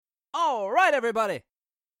All right, everybody.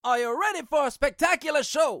 Are you ready for a spectacular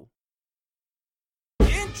show?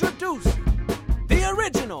 Introducing the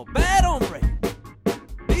original Bad Hombre,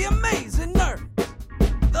 the amazing nerd,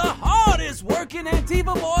 the hardest working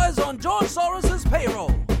Antifa boys on George Soros's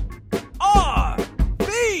payroll,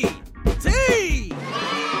 RBT!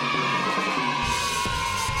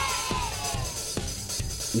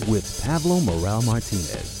 With Pablo Morel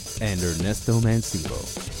Martinez and Ernesto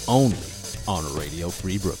Mancebo, only on Radio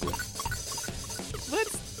Free Brooklyn.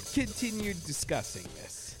 Let's continue discussing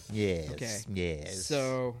this. Yes. Okay. Yes.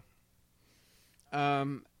 So,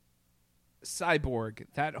 Cyborg,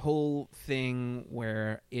 that whole thing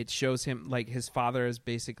where it shows him, like, his father is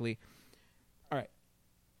basically... All right.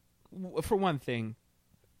 For one thing,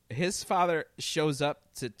 his father shows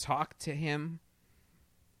up to talk to him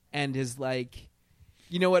and is like,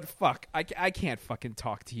 you know what? Fuck. I can't fucking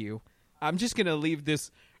talk to you. I'm just going to leave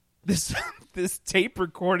this tape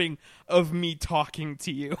recording of me talking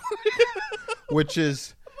to you. Which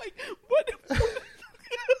is... Like, what?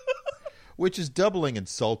 Which is doubling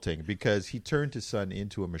insulting because he turned his son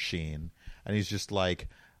into a machine and he's just like,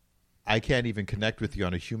 I can't even connect with you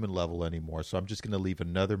on a human level anymore, so I'm just going to leave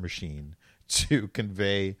another machine to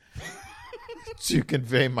convey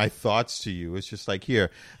my thoughts to you. It's just like,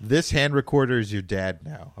 here, this hand recorder is your dad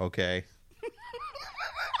now, okay?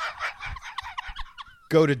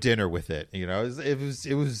 Go to dinner with it. You know, it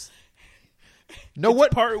was. No,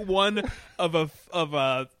 what part one of a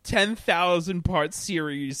 10,000 part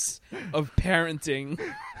series of parenting.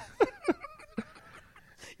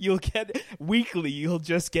 You'll get weekly. You'll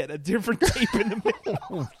just get a different tape in the middle.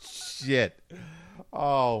 Oh, shit!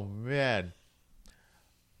 Oh man.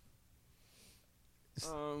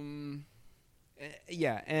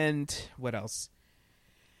 Yeah, and what else?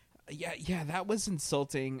 Yeah, that was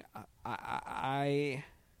insulting. I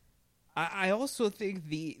also think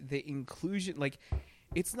the inclusion, like,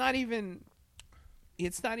 it's not even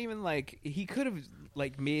like he could have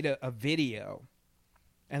like made a video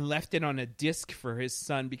and left it on a disc for his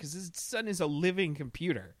son because his son is a living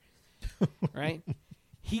computer, right?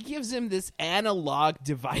 He gives him this analog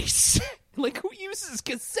device. Like, who uses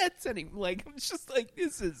cassettes anymore? Like, it's just like,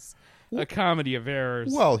 this is a comedy of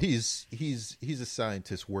errors. Well, he's a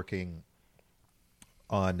scientist working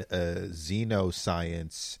on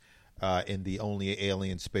xenoscience in the only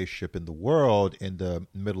alien spaceship in the world in the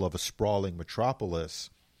middle of a sprawling metropolis.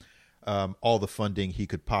 All the funding he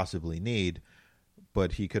could possibly need,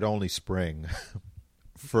 but he could only spring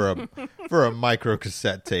for a micro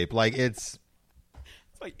cassette tape. Like, it's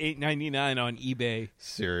like $8.99 on eBay.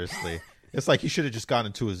 Seriously. It's like he should have just gone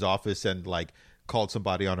into his office and like called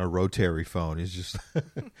somebody on a rotary phone. He's just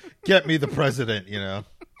get me the president, you know.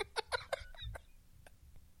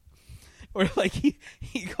 Or like he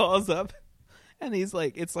calls up and he's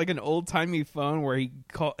like, it's like an old timey phone where he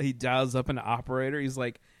dials up an operator. He's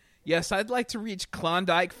like, yes, I'd like to reach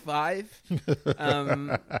Klondike 5,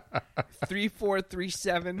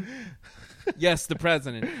 3437. Yes, the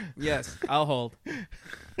president. Yes, I'll hold.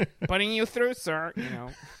 Putting you through, sir. You know,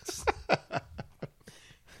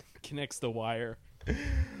 connects the wire.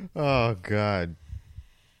 Oh God.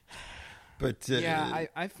 But yeah,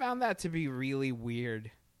 I found that to be really weird.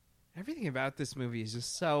 Everything about this movie is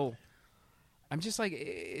just so. I'm just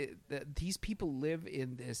like, these people live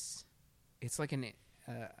in this. It's like an,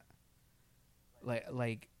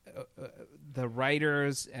 the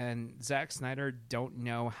writers and Zack Snyder don't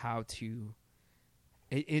know how to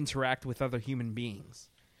interact with other human beings.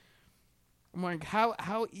 I'm like,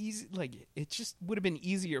 how easy? Like, it just would have been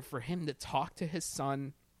easier for him to talk to his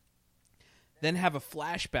son, then have a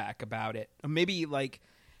flashback about it, or maybe like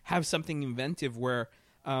have something inventive where.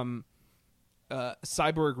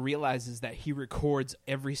 Cyborg realizes that he records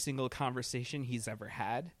every single conversation he's ever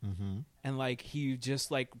had, and like he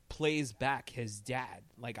just like plays back his dad,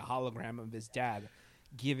 like a hologram of his dad,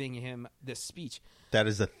 giving him this speech. That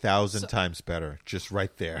is 1,000 times better, just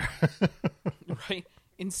right there. Right?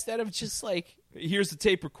 Instead of just like, here's the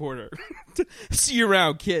tape recorder. See you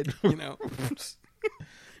around, kid. You know.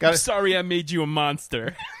 I'm sorry I made you a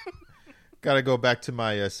monster. Got to go back to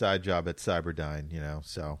my side job at Cyberdyne, you know,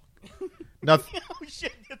 so nothing, oh,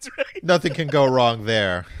 shit, that's right. Nothing can go wrong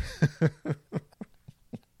there.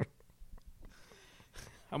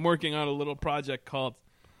 I'm working on a little project called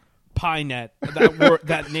PieNet.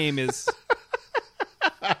 That name is...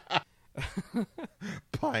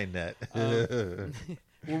 PieNet.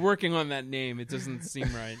 We're working on that name. It doesn't seem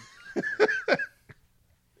right.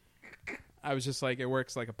 I was just like, it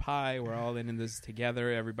works like a pie. We're all in this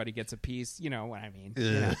together. Everybody gets a piece. You know what I mean.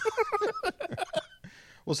 You know?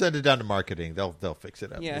 We'll send it down to marketing. They'll fix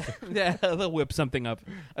it up. Yeah, yeah, they'll whip something up,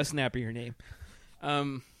 a snappier name.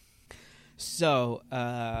 So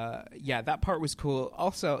that part was cool.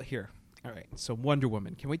 Also, here, all right. So Wonder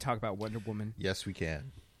Woman. Can we talk about Wonder Woman? Yes, we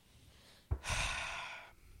can.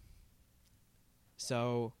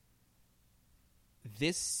 So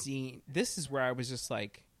this scene, this is where I was just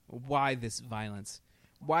like, why this violence?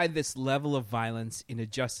 Why this level of violence in a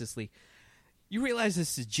Justice League? You realize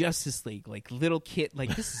this is Justice League, like little kid,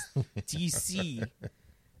 like this is DC.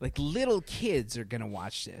 Like little kids are going to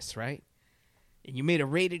watch this, right? And you made a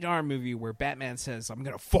rated R movie where Batman says, I'm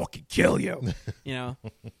going to fucking kill you, you know?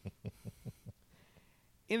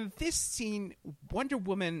 In this scene, Wonder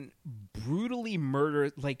Woman brutally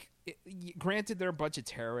murdered, like, granted they're a bunch of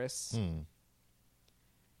terrorists,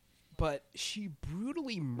 but she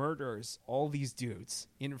brutally murders all these dudes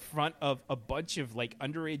in front of a bunch of, like,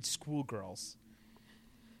 underage schoolgirls.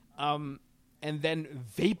 And then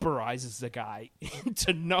vaporizes the guy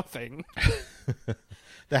into nothing.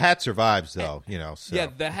 The hat survives, though, you know. So. Yeah,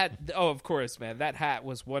 the hat. Oh, of course, man. That hat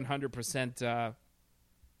was 100%...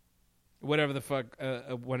 whatever the fuck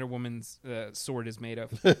Wonder Woman's sword is made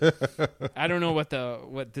of. I don't know what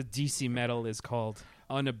the DC metal is called.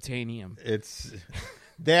 Unobtainium. It's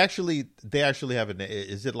they actually have an.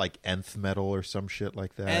 Is it like nth metal or some shit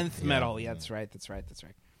like that? Nth metal. Yeah, that's right.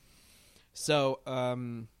 So,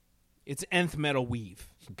 it's nth metal weave.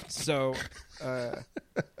 So,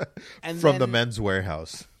 and from then, the Men's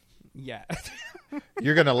Warehouse. Yeah.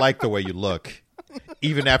 You're gonna like the way you look,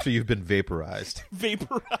 even after you've been vaporized.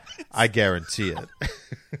 Vaporized. I guarantee it.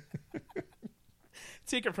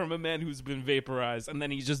 Take it from a man who's been vaporized, and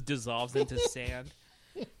then he just dissolves into sand.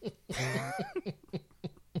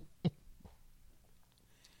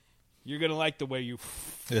 You're gonna like the way you.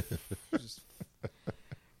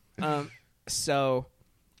 So,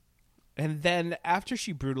 and then after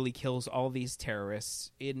she brutally kills all these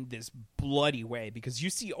terrorists in this bloody way, because you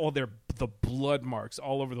see all the blood marks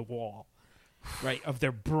all over the wall, right, of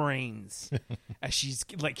their brains, as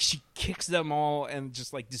she kicks them all and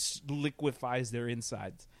just liquefies their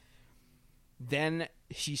insides. Then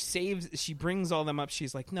she brings all them up.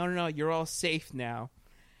 She's like, no, you're all safe now.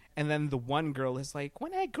 And then the one girl is like,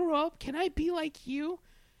 when I grow up, can I be like you?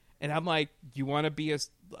 And I'm like, you want to be a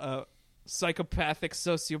psychopathic,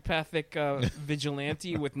 sociopathic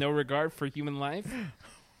vigilante with no regard for human life?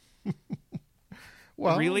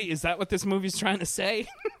 Well, really? Is that what this movie's trying to say?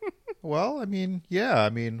 Well, I mean, yeah. I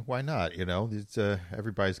mean, why not? You know, it's,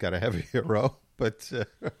 everybody's got to have a hero. But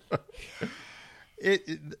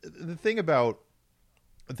the thing about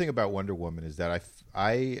Wonder Woman is that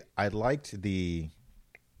I liked the.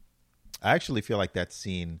 I actually feel like that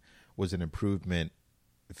scene was an improvement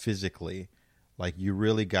physically. Like, you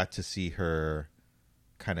really got to see her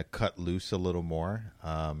kind of cut loose a little more.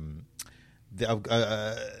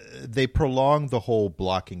 They prolonged the whole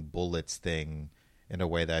blocking bullets thing in a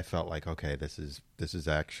way that I felt like, okay, this is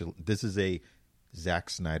a Zack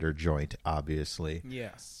Snyder joint, obviously.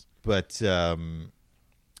 Yes. But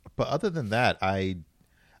other than that, I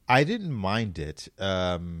didn't mind it.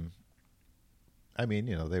 I mean,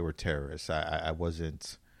 you know, they were terrorists. I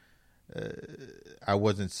wasn't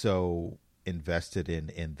so invested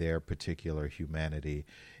in their particular humanity.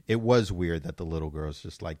 It was weird that the little girl's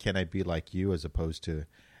just like, can I be like you, as opposed to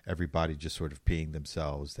everybody just sort of peeing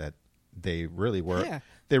themselves, that they really were. Yeah.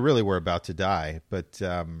 They really were about to die. But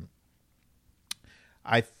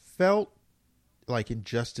I felt like in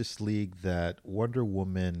Justice League that Wonder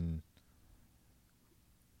Woman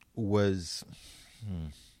was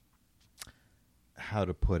how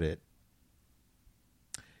to put it,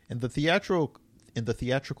 in the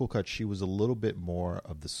theatrical cut, she was a little bit more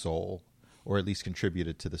of the soul, or at least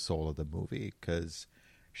contributed to the soul of the movie, because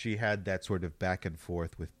she had that sort of back and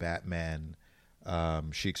forth with Batman.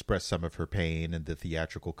 She expressed some of her pain in the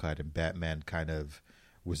theatrical cut, and Batman kind of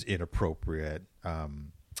was inappropriate.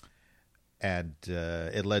 And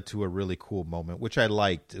it led to a really cool moment, which I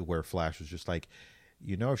liked, where Flash was just like,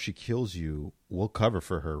 you know, if she kills you, we'll cover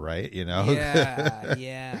for her, right? You know? Yeah,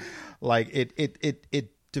 yeah. Like, it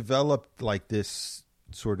developed like this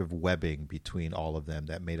sort of webbing between all of them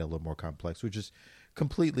that made it a little more complex, which is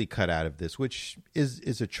completely cut out of this, which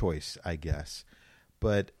is a choice, I guess.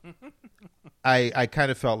 But I kind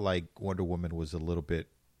of felt like Wonder Woman was a little bit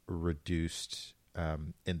reduced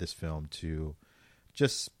in this film to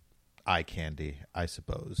just eye candy, I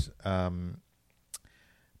suppose.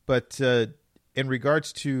 But in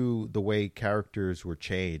regards to the way characters were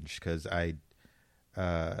changed, because I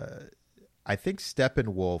think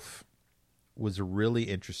Steppenwolf was a really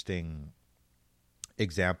interesting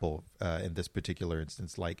example in this particular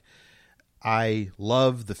instance. Like, I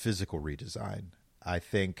love the physical redesign. I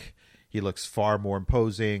think he looks far more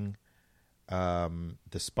imposing. The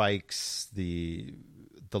spikes, the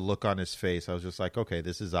look on his face, I was just like, okay,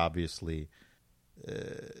 this is obviously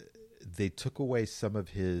they took away some of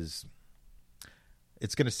his,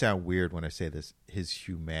 it's going to sound weird when I say this, his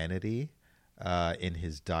humanity in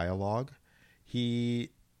his dialogue.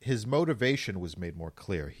 His motivation was made more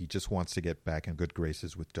clear. He just wants to get back in good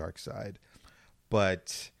graces with Darkseid.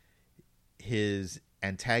 But his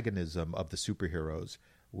antagonism of the superheroes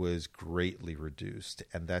was greatly reduced.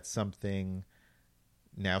 And that's something,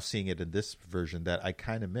 now seeing it in this version, that I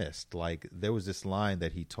kind of missed. Like, there was this line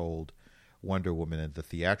that he told Wonder Woman in the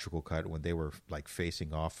theatrical cut when they were like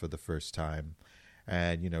facing off for the first time.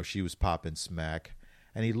 And, you know, she was popping smack.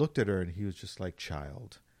 And he looked at her and he was just like,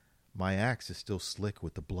 child, my axe is still slick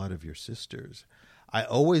with the blood of your sisters. I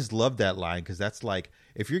always loved that line because that's like,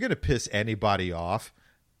 if you're going to piss anybody off,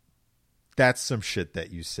 that's some shit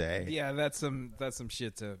that you say. Yeah, that's some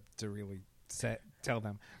shit to really tell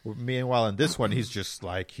them. Meanwhile, in this one, he's just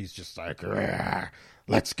like,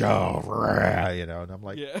 let's go, you know. And I'm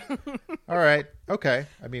like, Yeah. all right, okay.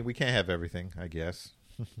 I mean, we can't have everything, I guess.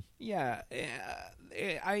 Yeah,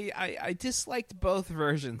 I disliked both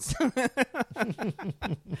versions.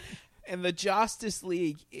 And the Justice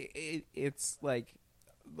League, it's like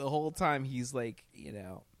the whole time he's like, you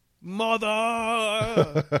know, mother,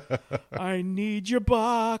 I need your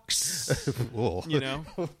box. You know,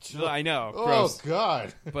 I know, gross. Oh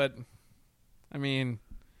God! But I mean,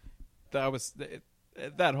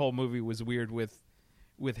 that whole movie was weird with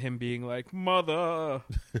him being like, mother,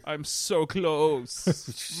 I'm so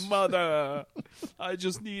close. Mother, I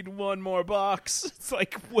just need one more box. It's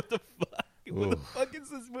like, what the fuck? What the fuck is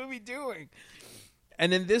this movie doing?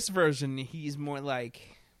 And in this version, he's more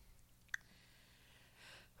like,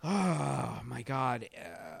 oh my God.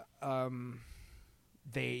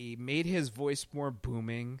 They made his voice more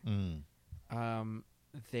booming.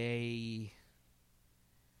 They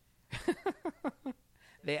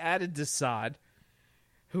added Desaad,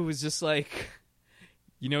 who was just like,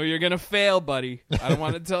 you know, you're going to fail, buddy. I don't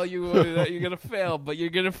want to tell you that you're going to fail, but you're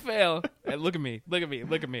going to fail. And look at me.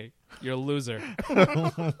 You're a loser.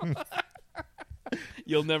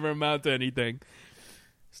 You'll never amount to anything.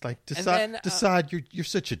 It's like, Desaad, you're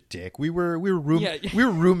such a dick. We were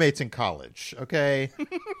roommates in college, okay?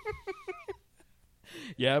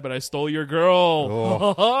 Yeah, but I stole your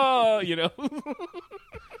girl. Oh. You know?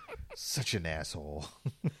 Such an asshole.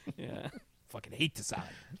 Yeah. Fucking hate Desaad.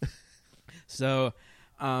 So,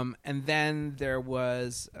 and then there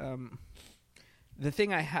was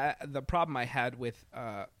the problem I had with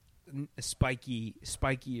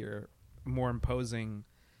spikier, more imposing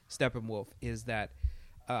Steppenwolf is that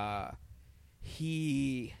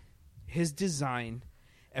his design,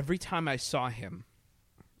 every time I saw him,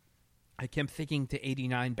 I kept thinking to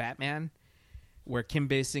 89 Batman, where Kim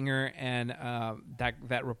Basinger and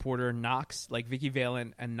that reporter Knox, like Vicky Vale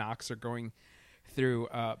and Knox, are going through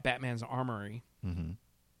Batman's armory,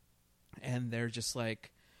 and they're just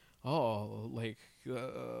like, oh, like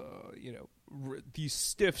you know, these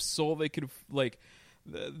stiffs, all they could like.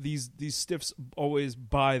 These stiffs always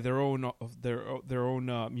buy their own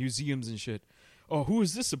museums and shit. Oh, who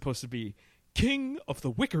is this supposed to be? King of the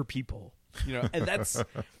Wicker People, you know? And that's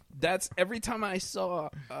every time I saw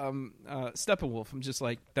Steppenwolf, I'm just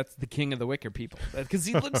like, that's the King of the Wicker People, because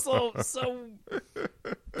he looks so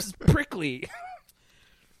just prickly.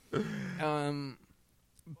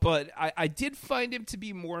 But I did find him to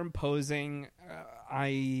be more imposing.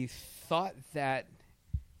 I thought that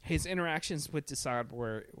his interactions with Desaad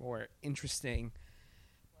were interesting,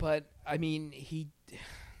 but I mean,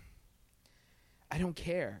 I don't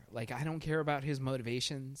care. Like, I don't care about his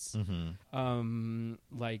motivations.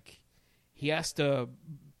 Like, he has to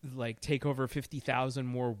like take over 50,000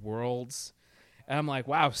 more worlds, and I'm like,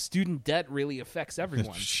 wow, student debt really affects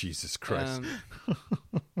everyone. Jesus Christ.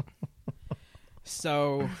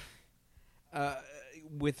 So,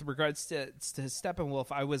 with regards to Steppenwolf,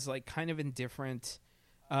 I was like kind of indifferent.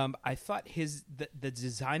 I thought the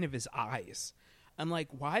design of his eyes, I'm like,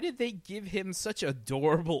 why did they give him such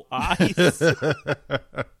adorable eyes?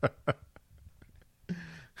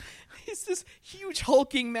 He's this huge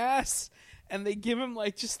hulking mass, and they give him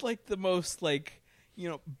like just like the most like, you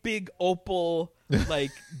know, big opal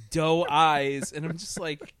like doe eyes, and I'm just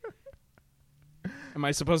like, am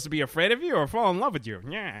I supposed to be afraid of you or fall in love with you?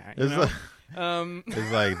 Yeah, you know?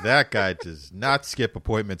 It's like, that guy does not skip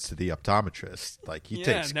appointments to the optometrist. Like, he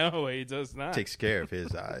does not. Takes care of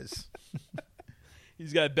his eyes.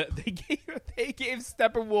 He's got they gave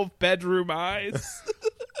Steppenwolf bedroom eyes.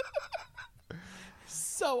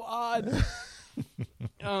 so odd.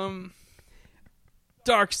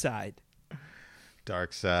 Dark Side.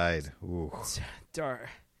 Dark Side. Ooh.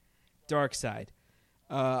 Dark Side.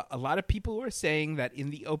 A lot of people were saying that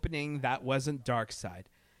in the opening that wasn't Dark Side.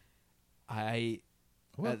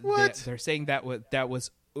 What? They're saying that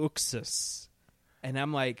was Uxus, and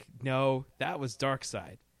I'm like, no, that was Dark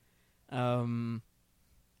Side. Who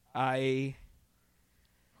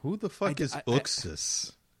the fuck is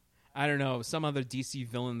Uxus? I don't know, some other DC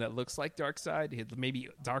villain that looks like Darkseid. Maybe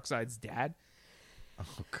Darkseid's dad.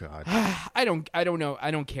 Oh God. I don't know.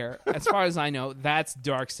 I don't care. As far as I know, that's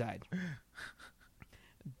Darkseid.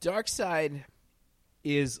 Darkseid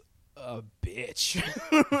is a bitch.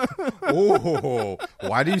 Oh,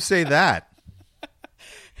 why do you say that?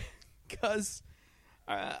 Because,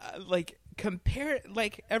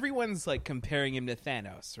 everyone's like comparing him to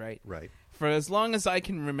Thanos, right? Right. For as long as I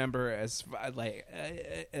can remember, as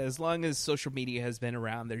long as social media has been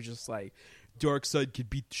around, they're just like, Darkseid could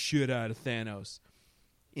beat the shit out of Thanos.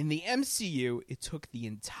 In the MCU, it took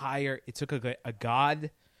a god,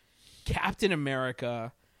 Captain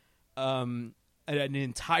America, an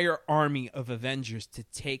entire army of Avengers to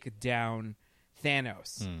take down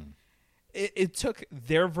Thanos. It took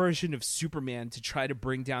their version of Superman to try to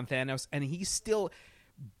bring down Thanos, and he still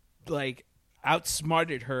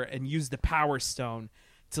outsmarted her and used the Power Stone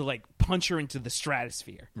to punch her into the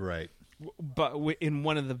stratosphere. Right. But in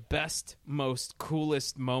one of the best, most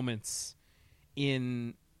coolest moments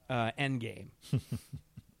in Endgame.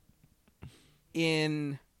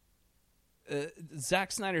 In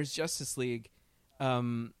Zack Snyder's Justice League,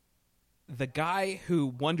 the guy who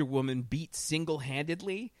Wonder Woman beat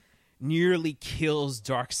single-handedly nearly kills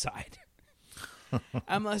Darkseid.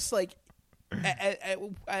 I'm just like,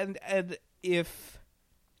 and if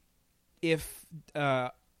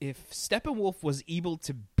Steppenwolf was able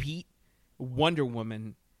to beat Wonder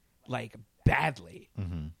Woman badly,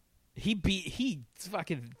 he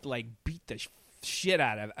fucking beat the shit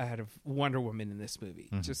out of Wonder Woman in this movie.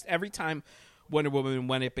 Just every time Wonder Woman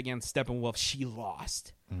went up against Steppenwolf, she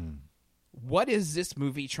lost. What is this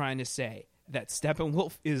movie trying to say? That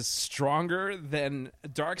Steppenwolf is stronger than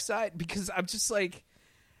Darkseid? Because I'm just like,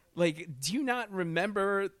 do you not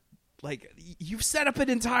remember? You've set up an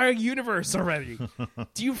entire universe already.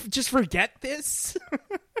 Do you just forget this?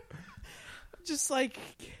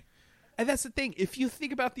 And that's the thing. If you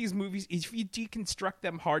think about these movies, if you deconstruct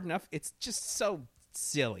them hard enough, it's just so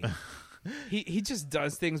silly. He just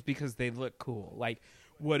does things because they look cool.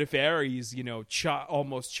 What if Ares,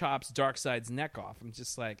 almost chops Darkseid's neck off? I'm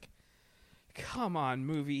just like, come on,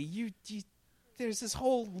 movie. You there's this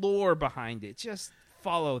whole lore behind it. Just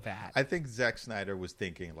follow that. I think Zack Snyder was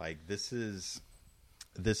thinking this is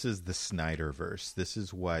the Snyderverse. This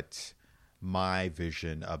is what my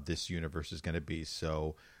vision of this universe is going to be.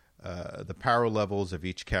 So the power levels of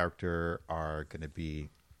each character are going to be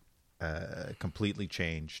completely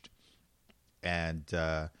changed, and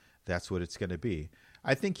that's what it's going to be.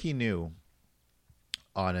 I think he knew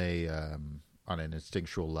on an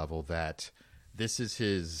instinctual level that this is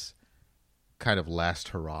his kind of last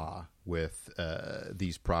hurrah with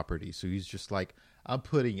these properties. So he's just like, I'm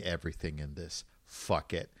putting everything in this.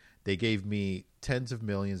 Fuck it. They gave me tens of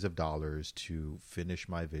millions of dollars to finish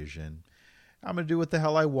my vision. I'm going to do what the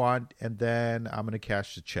hell I want, and then I'm going to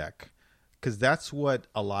cash the check. Because that's what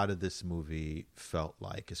a lot of this movie felt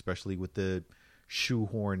like, especially with the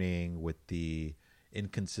shoehorning, with the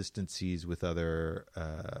inconsistencies with other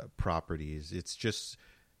properties. It's just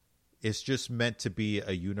meant to be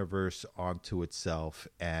a universe onto itself,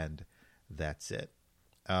 and that's it.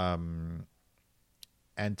 And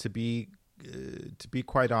to be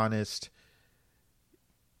quite honest,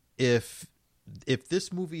 if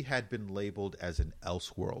this movie had been labeled as an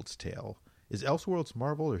Elseworlds tale, is Elseworlds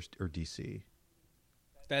Marvel or DC?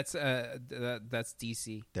 That's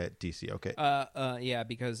DC. That DC, okay. Yeah,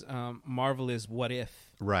 because Marvel is What If.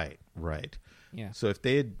 Right. Yeah. So if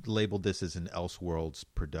they had labeled this as an Elseworlds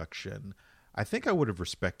production, I think I would have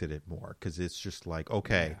respected it more, because it's just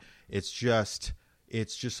okay, yeah. It's just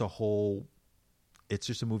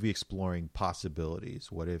a movie exploring possibilities.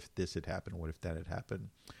 What if this had happened? What if that had happened?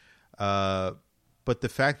 But the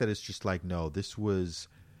fact that it's just no, this was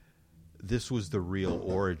the real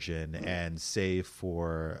origin, and save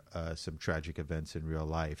for some tragic events in real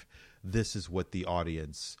life, this is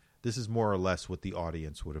more or less what the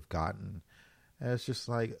audience would have gotten. And it's just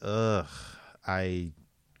ugh, I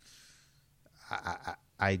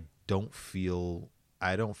don't feel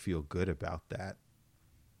good about that.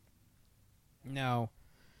 No,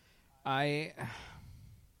 I'm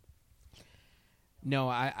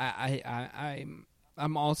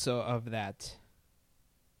also of that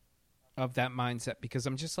of that mindset, because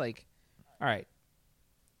I'm just like, all right,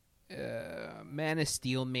 Man of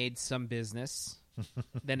Steel made some business.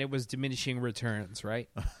 Then it was diminishing returns, right?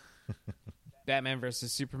 Batman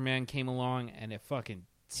versus Superman came along and it fucking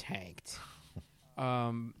tanked.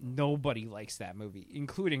 Nobody likes that movie,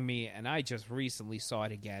 including me, and I just recently saw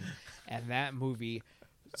it again, and that movie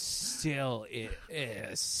still it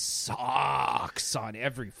sucks on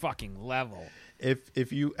every fucking level.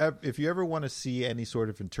 If you ever want to see any sort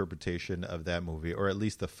of interpretation of that movie, or at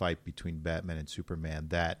least the fight between Batman and Superman,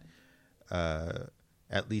 that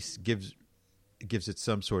at least gives it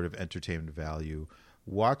some sort of entertainment value,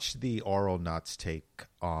 watch the Aeronauts take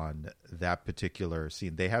on that particular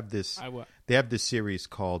scene. They have this series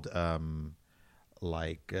called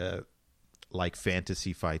like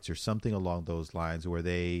fantasy fights or something along those lines, where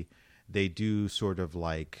they do sort of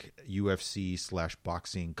like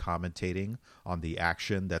UFC/boxing commentating on the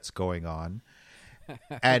action that's going on.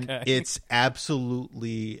 And it's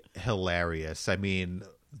absolutely hilarious. I mean,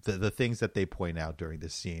 the things that they point out during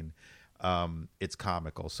this scene, it's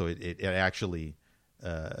comical. So it actually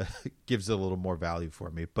gives it a little more value for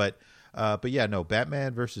me. But yeah, no,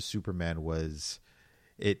 Batman versus Superman was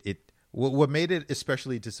what made it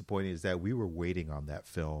especially disappointing is that we were waiting on that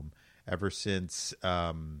film ever since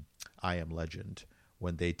I Am Legend,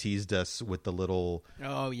 when they teased us with the little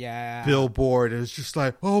billboard. It was just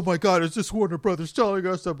like, oh my God, is this Warner Brothers telling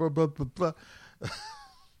us? Blah, blah, blah, blah.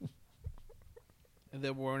 And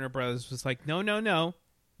then Warner Brothers was like, no.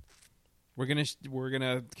 We're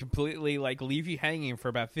gonna completely like leave you hanging for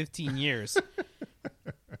about 15 years,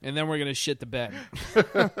 and then we're gonna shit the bed.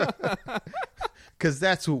 Because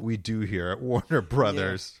that's what we do here at Warner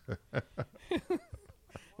Brothers. Yeah.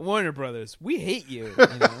 Warner Brothers, we hate you. You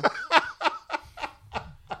know?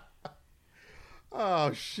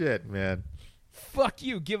 Oh shit, man! Fuck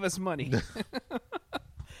you. Give us money.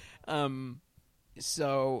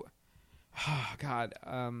 So, oh God.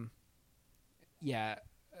 Yeah.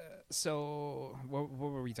 So what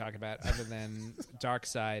were we talking about other than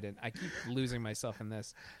Darkseid? And I keep losing myself in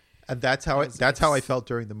this. And that's how I felt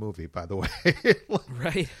during the movie, by the way.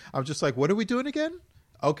 Right. I'm just like, what are we doing again?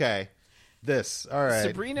 Okay. This. All right.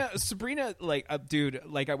 Sabrina, like, dude,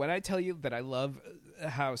 like when I tell you that I love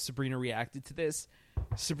how Sabrina reacted to this,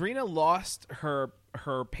 Sabrina lost her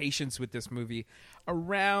patience with this movie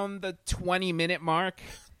around the 20-minute mark.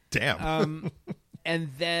 Damn.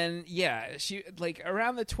 And then, yeah, she like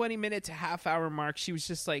around the 20-minute to half-hour mark, she was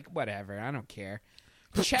just like, whatever, I don't care.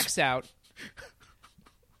 Checks out.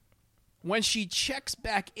 When she checks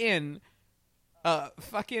back in,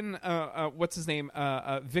 what's his name?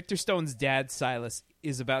 Victor Stone's dad, Silas,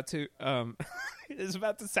 is about to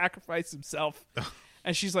sacrifice himself.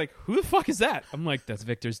 And she's like, who the fuck is that? I'm like, that's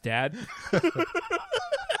Victor's dad.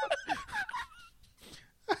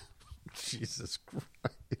 Jesus Christ.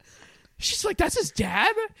 She's like, that's his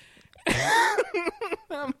dad?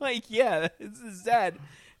 I'm like, yeah, it's his dad.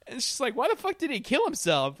 And she's like, why the fuck did he kill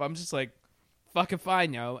himself? I'm just like, fuck if I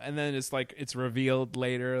know. And then it's like, it's revealed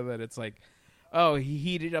later that it's like, oh, he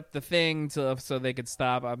heated up the thing so they could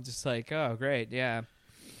stop. I'm just like, oh, great, yeah.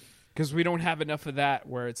 Because we don't have enough of that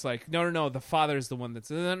where it's like, no, the father's the one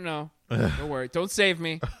that's, no, don't worry, don't save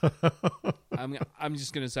me. I'm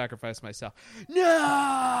just going to sacrifice myself.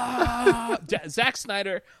 No! Zack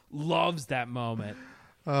Snyder loves that moment.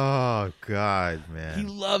 Oh, God, man. He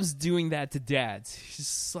loves doing that to dads. He's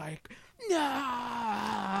just like, no!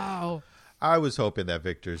 I was hoping that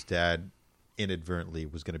Victor's dad inadvertently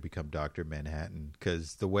was going to become Dr. Manhattan,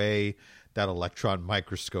 because the way that electron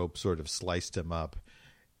microscope sort of sliced him up,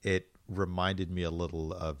 it reminded me a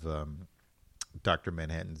little of Dr.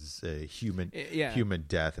 Manhattan's human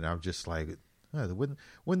death. And I'm just like,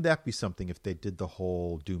 wouldn't that be something if they did the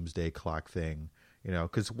whole Doomsday Clock thing? You know,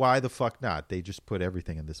 because why the fuck not? They just put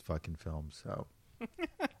everything in this fucking film. So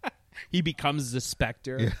he becomes the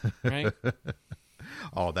Spectre, right?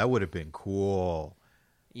 Oh, that would have been cool.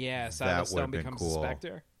 Yeah, Silas Stone becomes the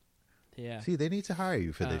Spectre. Yeah. See, they need to hire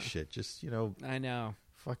you for this shit. Just, I know.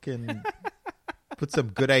 Fucking put some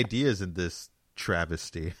good ideas in this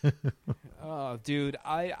travesty. Oh, dude,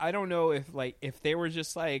 I don't know if they were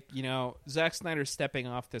just like, Zack Snyder stepping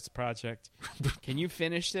off this project. Can you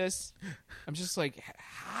finish this? I'm just like,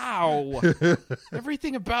 how?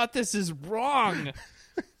 Everything about this is wrong.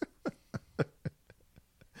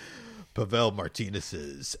 Pavel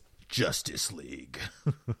Martinez's Justice League.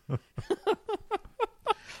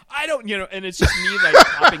 I don't, and it's just me like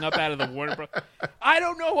popping up out of the Warner Bros. I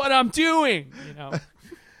don't know what I'm doing,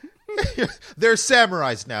 They're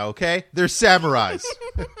samurais now, okay? They're samurais.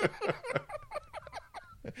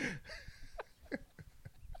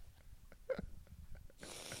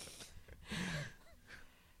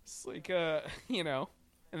 you know,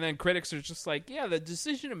 and then critics are just like, yeah, the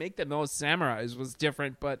decision to make them those samurais was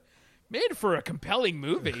different, but made for a compelling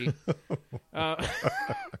movie.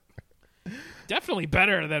 Definitely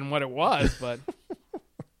better than what it was, but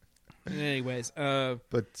anyways, God,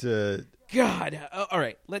 all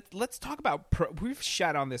right, let's talk about we've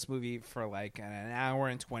shat on this movie for like an hour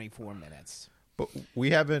and 24 minutes. But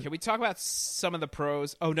we haven't. Can we talk about some of the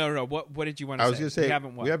pros? Oh no. What did you want to say? I was going to say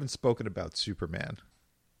we haven't spoken about Superman.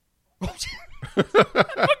 Oh my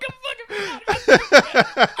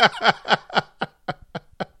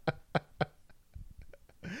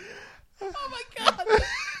God.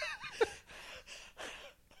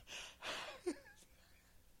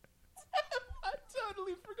 I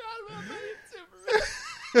totally forgot about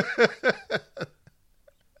Superman.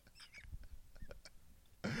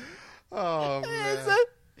 Oh man,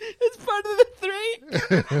 it's part of the 3.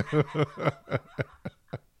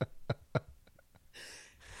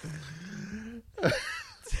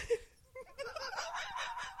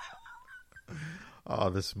 Oh,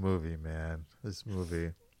 this movie, man, this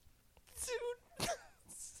movie. Dude,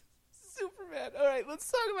 Superman. All right,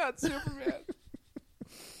 let's talk about Superman.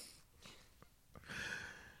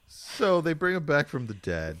 So they bring him back from the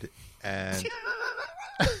dead, and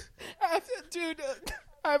dude,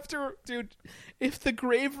 if the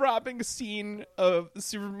grave robbing scene of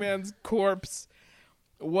Superman's corpse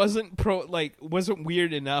wasn't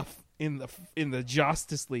weird enough in the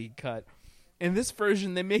Justice League cut, in this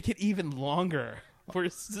version they make it even longer, where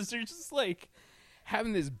they're just like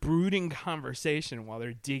having this brooding conversation while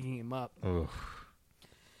they're digging him up. ugh.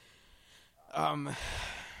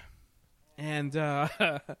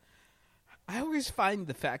 I always find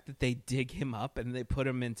the fact that they dig him up and they put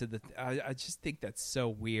him into the... I just think that's so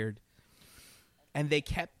weird. And they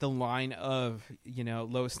kept the line of, you know,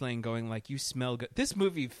 Lois Lane going like, you smell good. This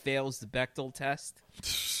movie fails the Bechdel test.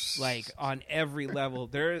 Like, on every level.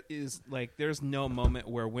 There's no moment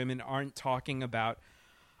where women aren't talking about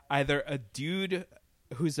either a dude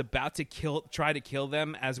who's about to try to kill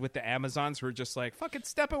them, as with the Amazons, who are just like, fucking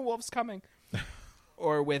Steppenwolf's coming.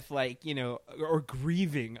 Or with, like, you know, or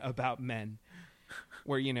grieving about men,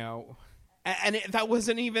 where, you know, that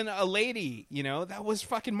wasn't even a lady, you know, that was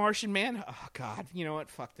fucking Martian Man. Oh God, you know what?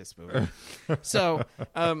 Fuck this movie. So,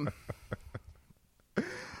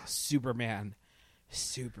 Superman.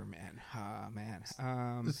 Oh man.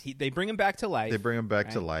 They bring him back to life. They bring him back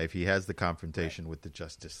to life. He has the confrontation with the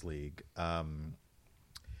Justice League.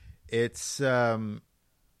 It's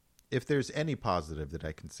if there's any positive that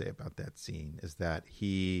I can say about that scene, is that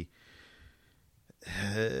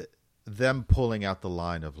them pulling out the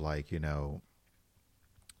line of, like, you know,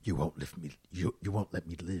 you won't let me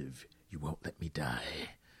live, you won't let me die,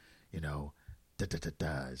 you know,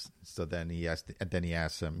 So then he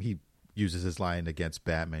asks him, he uses his line against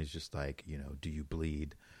Batman. He's just like, you know, do you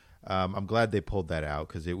bleed? I'm glad they pulled that out,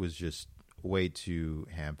 because it was just way too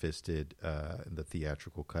ham-fisted in the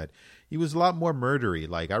theatrical cut. He was a lot more murdery.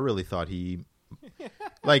 Like, I really thought he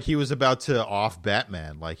was about to off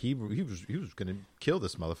Batman. Like, he was gonna kill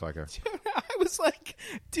this motherfucker. Dude, I was like,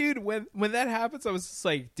 dude, when that happens, I was just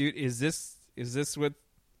like, dude, is this what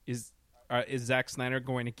is Zack Snyder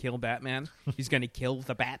going to kill Batman? He's going to kill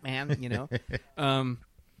the Batman, you know?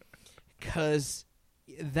 Because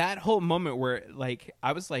that whole moment where, like,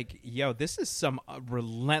 I was like, yo, this is some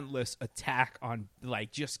relentless attack on,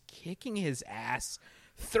 like, just kicking his ass,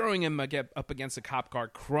 throwing him up against a cop car,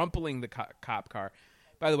 crumpling the cop car.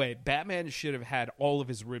 By the way, Batman should have had all of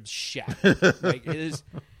his ribs shattered. Like,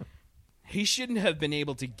 he shouldn't have been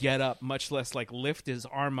able to get up, much less, like, lift his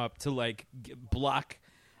arm up to, like, block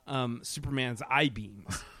Superman's eye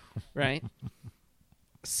beams, right?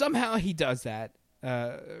 Somehow he does that.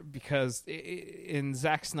 Because in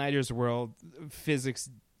Zack Snyder's world,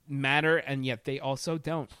 physics matter, and yet they also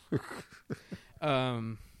don't.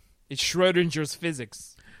 It's Schrodinger's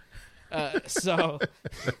physics. So,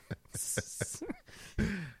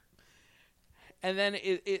 and then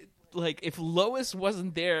it like, if Lois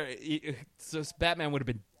wasn't there, so Batman would have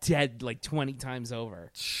been dead like 20 times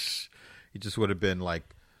over. He just would have been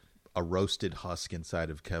like a roasted husk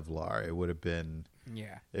inside of Kevlar. It would have been.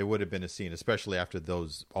 Yeah, it would have been a scene, especially after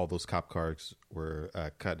all those cop cars were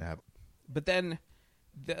cut in half. But then,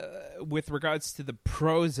 with regards to the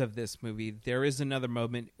pros of this movie, there is another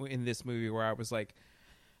moment in this movie where I was like,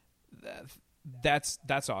 "That's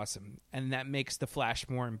awesome," and that makes the Flash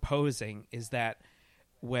more imposing. Is that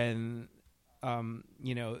when,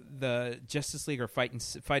 you know, the Justice League are fighting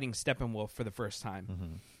Steppenwolf for the first time,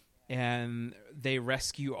 mm-hmm. and they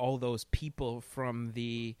rescue all those people from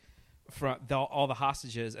all the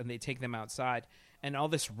hostages, and they take them outside, and all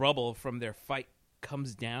this rubble from their fight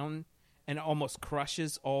comes down and almost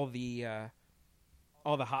crushes all the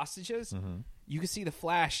hostages. Mm-hmm. You can see the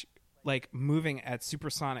Flash like moving at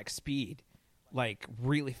supersonic speed, like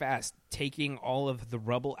really fast, taking all of the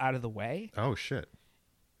rubble out of the way. Oh shit!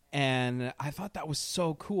 And I thought that was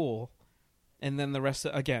so cool. And then the rest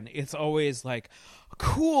of, again, it's always like,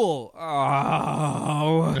 cool.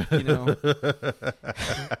 Oh, you know.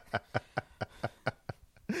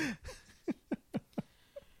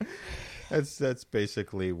 That's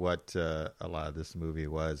basically what a lot of this movie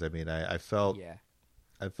was. I mean, I felt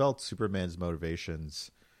Superman's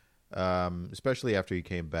motivations, especially after he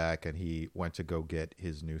came back and he went to go get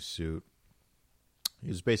his new suit. He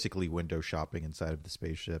was basically window shopping inside of the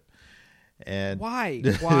spaceship. And why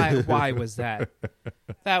was that?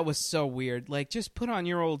 That was so weird. Like, just put on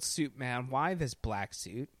your old suit, man. Why this black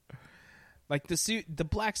suit? Like, the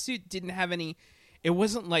black suit didn't have any. It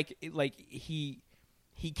wasn't like he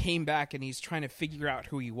came back and he's trying to figure out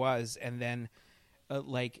who he was, and then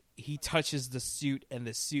like he touches the suit, and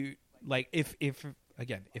the suit, like,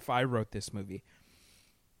 if I wrote this movie,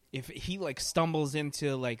 if he like stumbles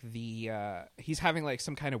into like he's having like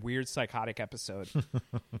some kind of weird psychotic episode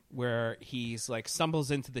where he's like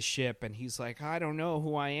stumbles into the ship and he's like, I don't know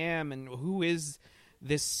who I am and who is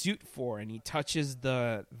this suit for, and he touches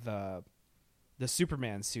the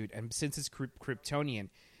Superman suit, and since it's Kryptonian,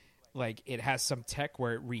 like it has some tech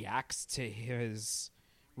where it reacts to his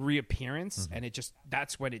reappearance, and it just,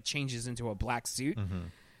 that's when it changes into a black suit.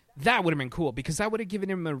 That would have been cool, because that would have given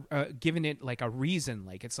him given it like a reason.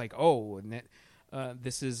 Like, it's like, oh, and that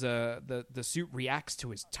this is the suit reacts to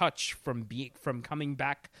his touch from coming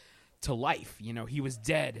back to life. You know, he was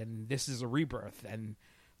dead, and this is a rebirth, and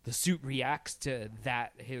the suit reacts to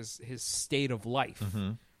that, his state of life.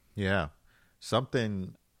 Yeah,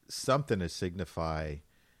 something to signify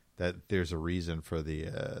that there's a reason for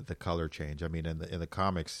the color change. I mean, in the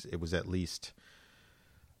comics, it was at least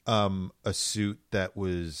a suit that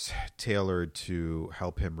was tailored to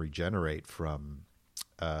help him regenerate from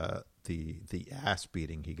the ass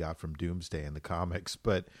beating he got from Doomsday in the comics.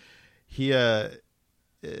 But he there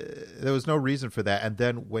was no reason for that. And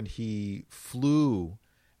then when he flew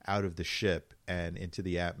out of the ship and into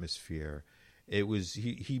the atmosphere, it was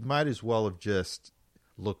he might as well have just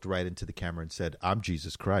looked right into the camera and said, I'm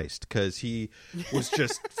Jesus Christ, because he was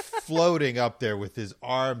just floating up there with his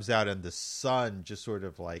arms out and the sun just sort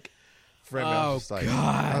of like God.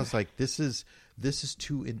 I was like, this is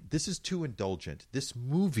too indulgent. This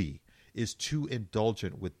movie is too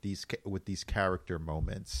indulgent with these character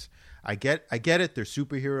moments. I get it, they're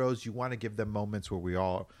superheroes, you want to give them moments where we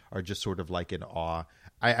all are just sort of like in awe.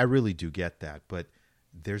 I really do get that, but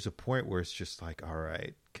there's a point where it's just like, all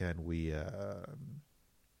right, can we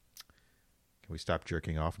stop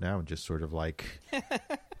jerking off now and just sort of like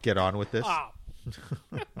get on with this?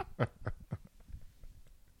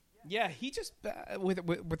 Yeah, he just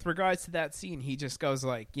with regards to that scene, he just goes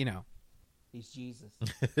like, you know, he's Jesus.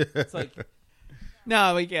 It's like,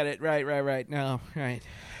 no, we get it. Right. No, right.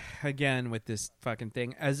 Again with this fucking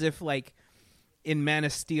thing, as if like in Man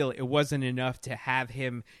of Steel, it wasn't enough to have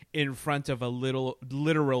him in front of a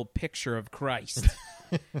literal picture of Christ,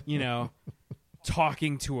 you know,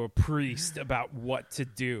 talking to a priest about what to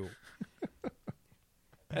do.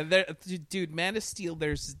 And dude, Man of Steel,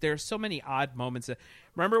 there's so many odd moments.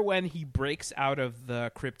 Remember when he breaks out of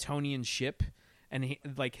the Kryptonian ship, and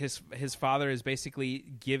his father is basically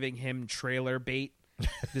giving him trailer bait,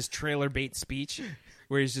 this trailer bait speech,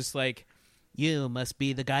 where he's just like, "You must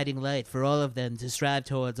be the guiding light for all of them to strive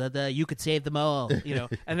towards. You could save them all," you know.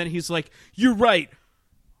 And then he's like, "You're right.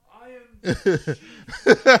 I am."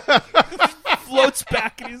 Floats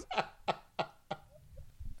back and he's.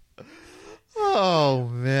 Oh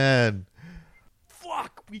man!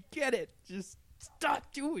 Fuck, we get it. Just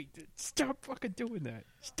stop doing it. Stop fucking doing that.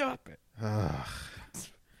 Stop it.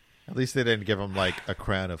 At least they didn't give him like a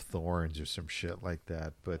crown of thorns or some shit like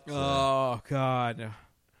that. But oh god.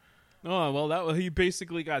 Oh well, he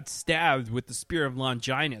basically got stabbed with the spear of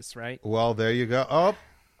Longinus, right? Well, there you go. Oh,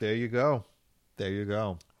 there you go. There you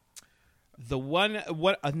go.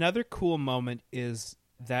 Another cool moment is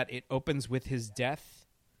that it opens with his death.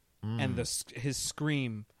 And his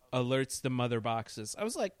scream alerts the mother boxes. I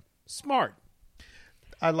was like, smart.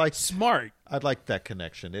 I like that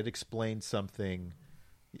connection. It explained something,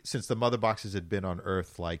 since the mother boxes had been on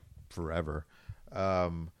Earth like forever.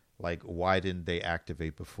 Like, why didn't they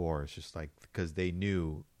activate before? It's just like because they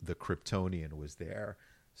knew the Kryptonian was there,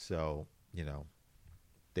 so you know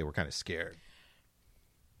they were kind of scared.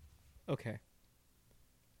 Okay,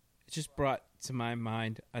 it just brought to my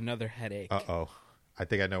mind another headache. Uh-oh. I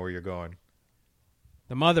think I know where you're going.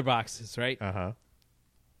 The mother boxes, right? Uh-huh.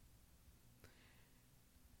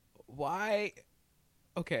 why?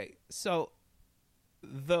 Okay, so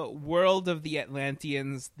the world of the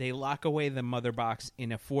Atlanteans, they lock away the mother box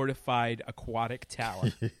in a fortified aquatic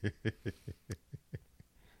tower.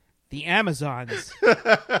 The Amazons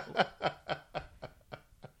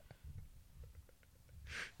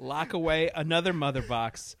lock away another mother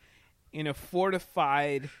box in a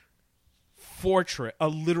fortified fortress, a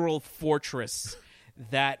literal fortress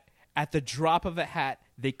that at the drop of a hat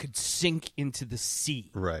they could sink into the sea.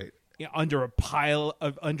 Right. Under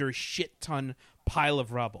a shit ton pile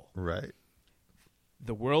of rubble. Right.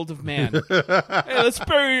 The world of man. Hey, let's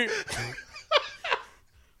bury it.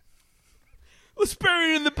 Let's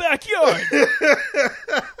bury it in the backyard.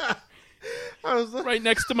 I was like, Right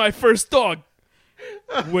next to my first dog.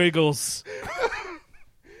 Wiggles.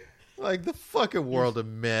 like the fucking world of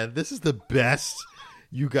men. This is the best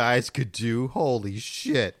you guys could do. Holy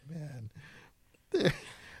shit, man.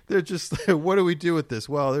 They're just like, what do we do with this?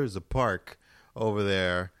 Well, there's a park over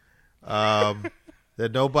there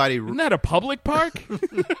that nobody. Isn't that a public park?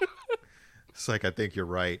 It's like, I think you're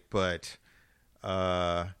right, but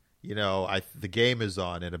the game is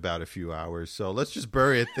on in about a few hours, so let's just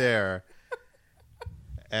bury it there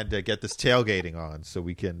and get this tailgating on so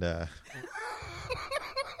we can.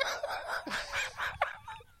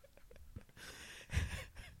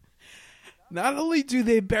 Not only do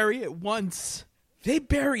they bury it once, they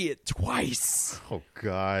bury it twice. Oh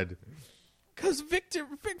God! Because Victor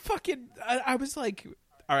fucking, I was like,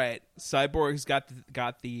 all right, Cyborg's got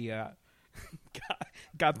the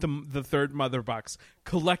third mother box,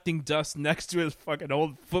 collecting dust next to his fucking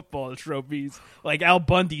old football trophies, like Al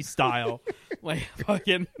Bundy style. Like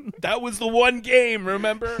fucking, that was the one game,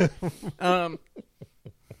 remember?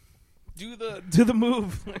 Do the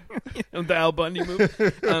move, the Al Bundy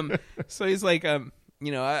move. So he's like,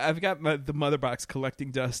 I've got the mother box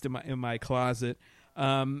collecting dust in my closet.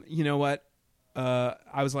 You know what?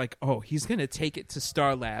 I was like, oh, he's gonna take it to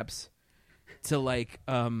Star Labs to like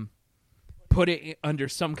put it under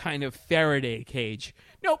some kind of Faraday cage.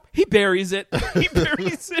 Nope, he buries it. He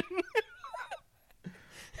buries it.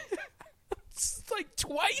 It's like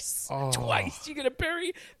twice. Oh. Twice you're gonna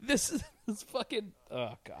bury this fucking.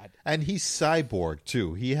 Oh God. And he's cyborg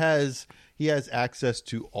too. He has access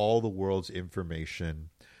to all the world's information,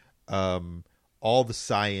 all the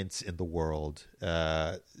science in the world,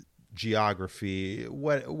 geography,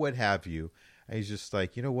 what have you. And he's just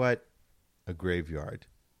like, you know what? A graveyard.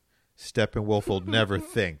 Steppenwolf will never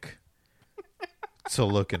think to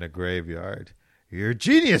look in a graveyard. You're a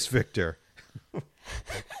genius, Victor.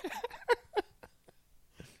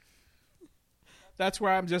 That's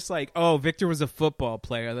where I'm just like, oh, Victor was a football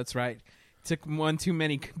player. That's right. Took one too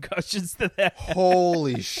many concussions to that.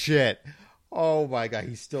 Holy shit. Oh my God.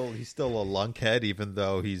 He's still a lunkhead, even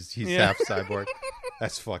though he's half cyborg.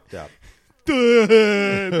 That's fucked up.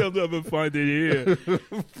 They'll never find it here.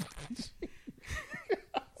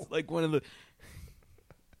 It's like one of the.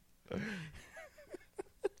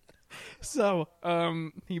 So,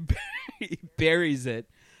 he buries it,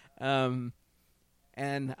 and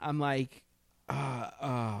I'm like,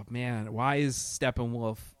 oh man, why is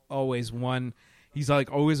Steppenwolf always one? He's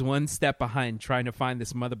like always one step behind trying to find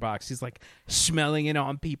this mother box. He's like smelling it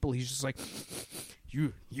on people. He's just like,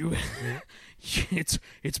 you,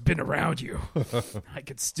 it's been around you. I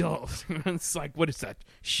could still. It's like, what is that?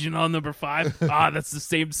 Chanel number 5? That's the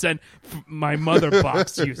same scent my mother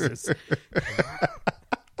box uses.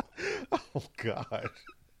 Oh God.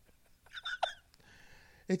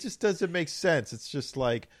 It just doesn't make sense. It's just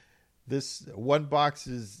like this one box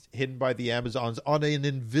is hidden by the Amazons on an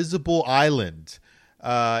invisible island,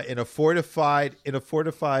 in a fortified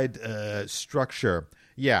structure.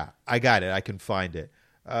 Yeah, I got it. I can find it.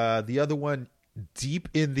 The other one deep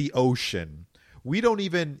in the ocean. We don't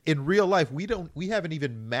even in real life. We haven't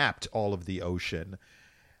even mapped all of the ocean,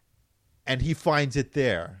 and he finds it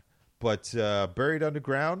there. But buried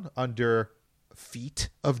underground, under feet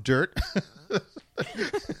of dirt.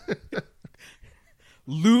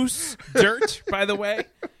 Loose dirt, by the way.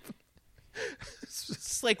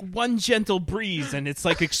 It's like one gentle breeze, and it's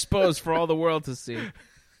like exposed for all the world to see.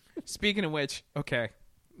 Speaking of which, okay,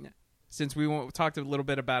 since we talked a little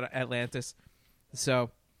bit about Atlantis, so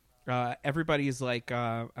everybody's like,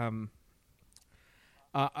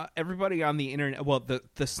 everybody on the internet, well,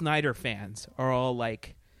 the Snyder fans are all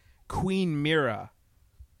like, Queen Mira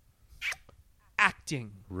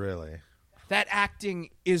acting. Really? That acting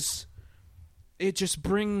is, it just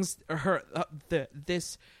brings her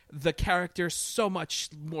the character so much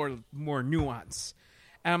more nuance.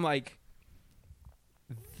 And I'm like,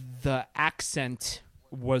 the accent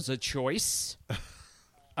was a choice.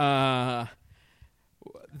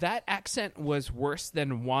 that accent was worse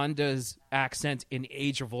than Wanda's accent in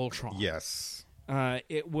Age of Ultron. Yes.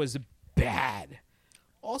 It was bad.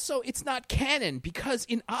 Also, it's not canon because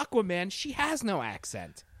in Aquaman, she has no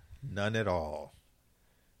accent. None at all.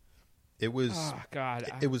 It was Oh, God.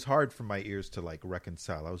 it was hard for my ears to like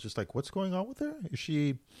reconcile. I was just like, what's going on with her? Is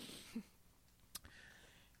she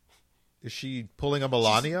pulling a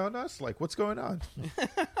Melania on us? Like, what's going on?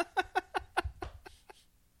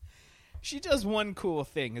 She does one cool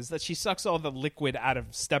thing, is that she sucks all the liquid out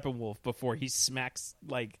of Steppenwolf before he smacks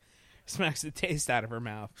the taste out of her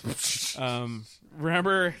mouth.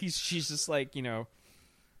 Remember, she's just like,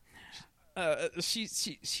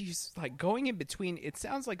 she's like going in between. It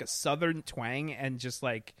sounds like a southern twang and just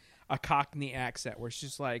like a Cockney accent, where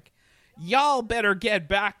she's like, "Y'all better get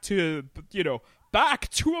back to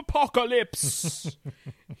Apocalypse,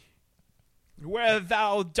 where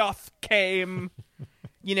thou doth came."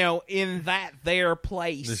 In that there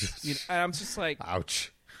place. And I'm just like,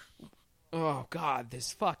 ouch. Oh, God,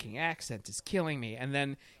 this fucking accent is killing me. And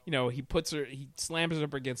then, he slams her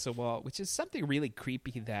up against the wall, which is something really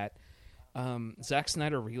creepy that Zack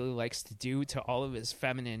Snyder really likes to do to all of his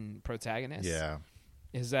feminine protagonists. Yeah.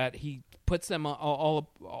 Is that he puts them all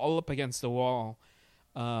up against the wall,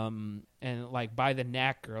 and like by the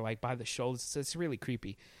neck or like by the shoulders. It's really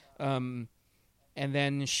creepy. And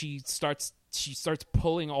then she starts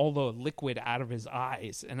pulling all the liquid out of his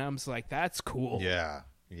eyes, and I'm just like, that's cool. Yeah.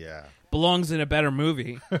 Belongs in a better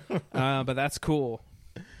movie, but that's cool.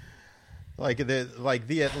 Like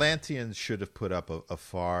the Atlanteans should have put up a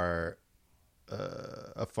far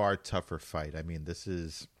tougher fight. I mean, this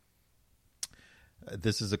is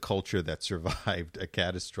a culture that survived a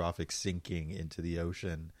catastrophic sinking into the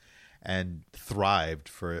ocean and thrived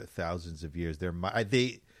for thousands of years.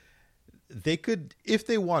 They could, if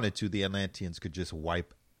they wanted to, the Atlanteans could just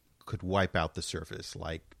wipe out the surface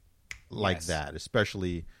like Yes. that,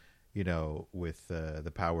 especially with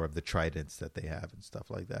the power of the tridents that they have and stuff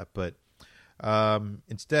like that. But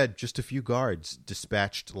instead, just a few guards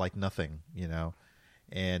dispatched like nothing,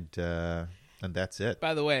 and that's it.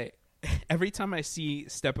 By the way, every time I see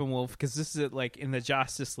Steppenwolf, because this is like in the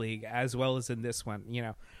Justice League as well as in this one,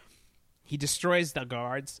 he destroys the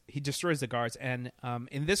guards. And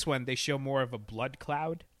in this one, they show more of a blood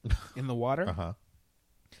cloud in the water. Uh-huh.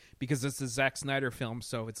 Because it's a Zack Snyder film,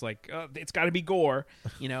 so it's like it's got to be gore,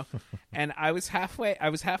 And I was halfway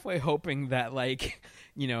hoping that, like,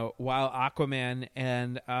 while Aquaman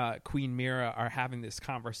and Queen Mira are having this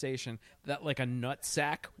conversation, that like a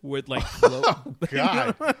nutsack would like float. Oh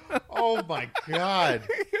God! Oh my God!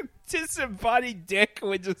 Disembodied dick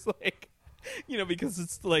would just like, because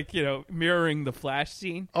it's like mirroring the Flash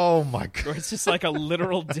scene, Oh my God! where it's just like a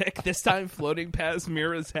literal dick this time floating past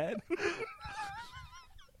Mira's head.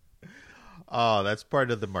 Oh, that's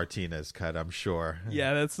part of the Martinez cut, I'm sure.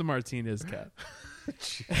 Yeah, that's the Martinez cut.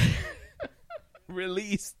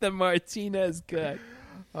 Release the Martinez cut.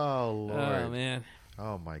 Oh Lord! Oh man,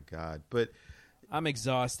 Oh my God! But I'm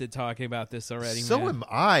exhausted talking about this already. so man. am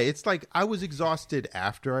I. It's like I was exhausted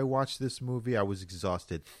after I watched this movie. I was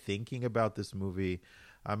exhausted thinking about this movie.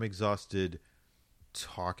 I'm exhausted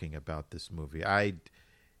talking about this movie.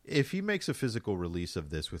 If he makes a physical release of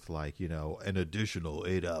this with like, an additional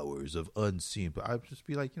 8 hours of unseen, but I'd just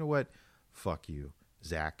be like, you know what? Fuck you,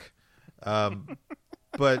 Zach.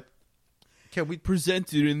 But can we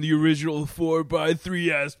Presented in the original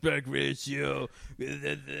 4:3 aspect ratio.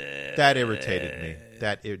 that irritated me.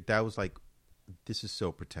 That was like, this is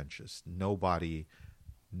so pretentious. Nobody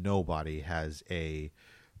has a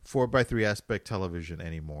 4:3 aspect television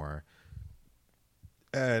anymore.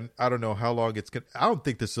 And I don't know how long it's going to... I don't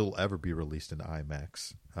think this will ever be released in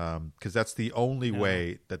IMAX, because that's the only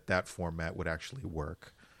way that format would actually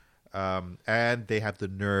work. And they have the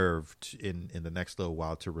nerve in the next little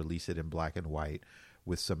while to release it in black and white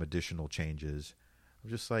with some additional changes. I'm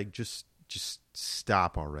just like, just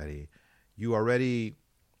stop already. You already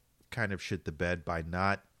kind of shit the bed by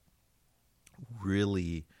not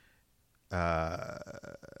really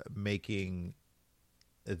making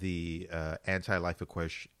the anti-life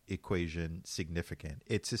equation significant.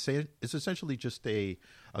 It's essentially just a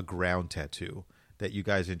ground tattoo that you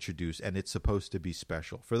guys introduce, and it's supposed to be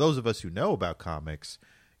special. For those of us who know about comics,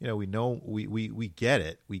 we get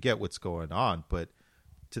it. We get what's going on, but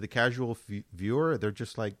to the casual viewer, they're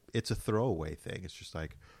just like, it's a throwaway thing. It's just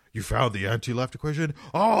like, you found the anti-life equation?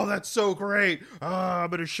 Oh, that's so great.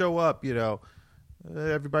 I'm going to show up,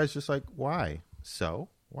 Everybody's just like, why? So,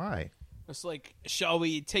 why? It's like, shall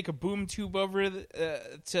we take a boom tube over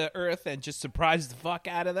to Earth and just surprise the fuck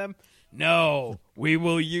out of them? No, we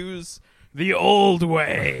will use the old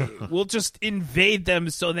way. We'll just invade them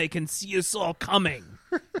so they can see us all coming.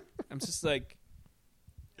 I'm just like,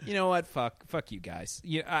 you know what? Fuck you guys.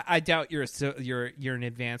 I doubt you're an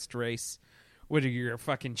advanced race. What are your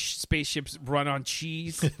fucking spaceships run on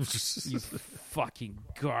cheese? You fucking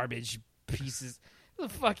garbage pieces. The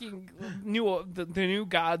fucking the new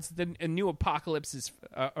gods, the new apocalypse is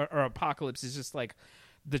or apocalypse is just like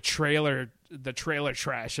the trailer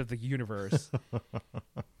trash of the universe.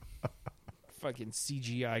 Fucking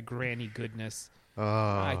CGI granny goodness.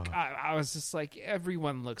 I was just like,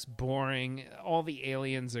 everyone looks boring. All the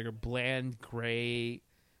aliens are bland gray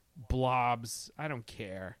blobs. I don't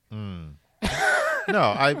care. No,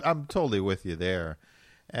 I'm totally with you there.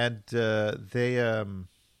 And they,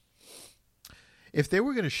 if they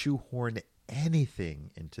were going to shoehorn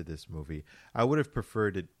anything into this movie, I would have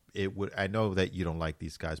preferred it. It would. I know that you don't like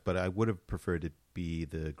these guys, but I would have preferred it be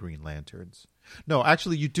the Green Lanterns. No,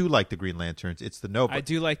 actually, you do like the Green Lanterns. It's the Nova. I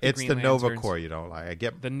do like the Green Lanterns. It's the Nova Corps you don't like. I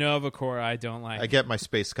get the Nova Corps. I don't like. I get my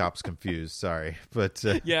space cops confused. Sorry, but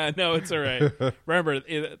yeah, no, it's all right. Remember,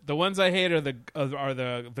 the ones I hate are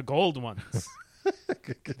the gold ones.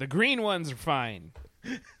 The green ones are fine.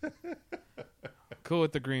 Cool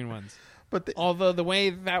with the green ones. But although the way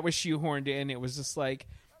that was shoehorned in, it was just like,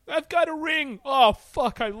 I've got a ring. Oh,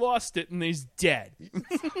 fuck, I lost it, and he's dead.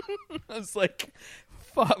 I was like,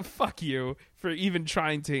 fuck you for even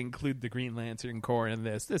trying to include the Green Lantern Corps in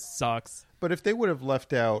this. This sucks. But if they would have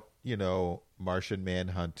left out, Martian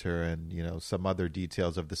Manhunter and, some other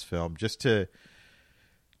details of this film, just to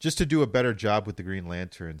do a better job with the Green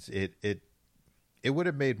Lanterns, it would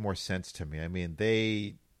have made more sense to me. I mean,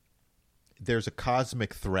 there's a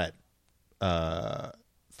cosmic threat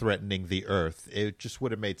threatening the Earth. It just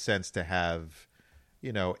would have made sense to have,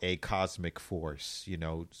 a cosmic force,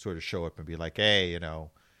 sort of show up and be like, hey,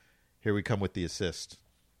 here we come with the assist.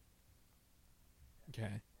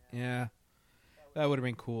 Okay. Yeah. That would have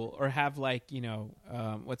been cool. Or have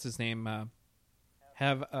what's his name?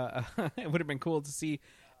 It would have been cool to see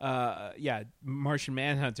Martian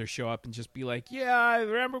Manhunter show up and just be like, yeah, I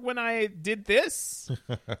remember when I did this?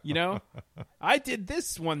 I did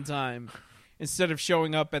this one time. Instead of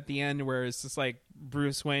showing up at the end where it's just like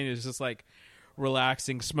Bruce Wayne is just like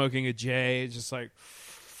relaxing, smoking a J, just like,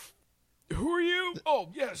 who are you? Oh,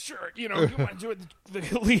 yeah, sure. You want to do it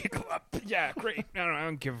the League Club? Yeah, great. I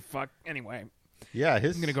don't give a fuck. Anyway. Yeah, I'm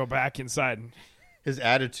going to go back inside. His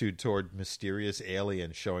attitude toward mysterious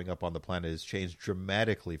aliens showing up on the planet has changed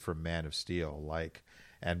dramatically from Man of Steel,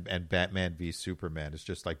 and Batman v Superman. It's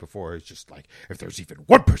just like before. It's just like, if there's even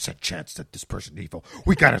 1% chance that this person's evil,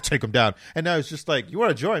 we gotta take him down. And now it's just like, you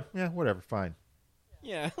want to join? Yeah, whatever, fine.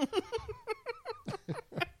 Yeah.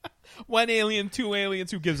 One alien, two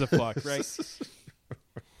aliens. Who gives a fuck, right?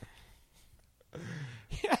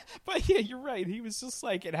 Yeah, but yeah, you're right. He was just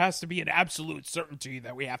like, it has to be an absolute certainty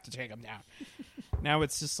that we have to take him down. Now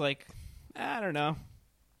it's just like, I don't know.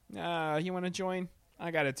 You want to join? I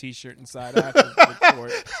got a T-shirt inside. I have to look for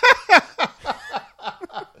it.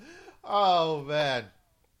 Oh, man.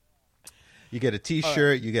 You get a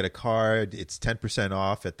T-shirt. You get a card. It's 10%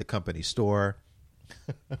 off at the company store.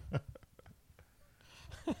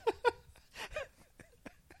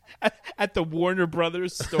 At the Warner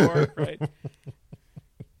Brothers store, right?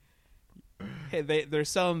 Hey, they're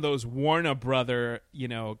selling those Warner Brother,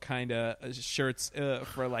 kind of shirts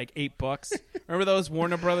for like $8. Remember those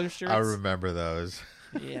Warner Brothers shirts? I remember those.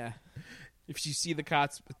 Yeah. If you see the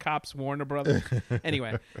cops Warner Brothers.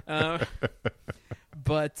 Anyway.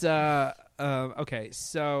 Okay,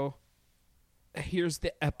 so here's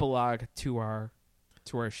the epilogue to our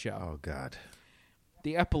show. Oh, God.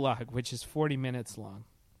 The epilogue, which is 40 minutes long.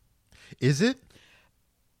 Is it?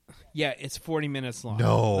 Yeah, it's 40 minutes long.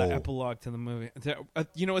 No. The epilogue to the movie.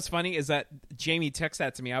 You know what's funny is that Jamie texted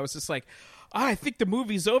that to me. I was just like, I think the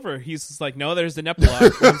movie's over. He's just like, no, there's an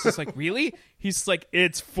epilogue. I was just like, really? He's like,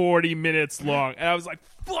 it's 40 minutes long. And I was like,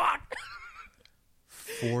 fuck.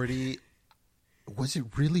 40. Was it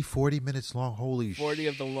really 40 minutes long? Holy shit. 40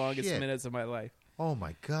 of the longest minutes of my life. Oh,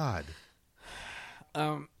 my God.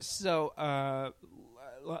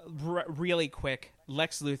 Really quick,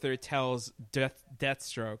 Lex Luthor tells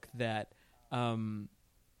Deathstroke that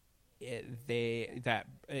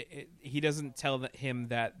he doesn't tell him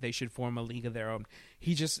that they should form a league of their own.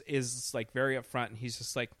 He just is like very upfront, and he's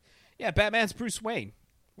just like, "Yeah, Batman's Bruce Wayne."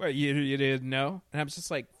 Well, you didn't know, and I'm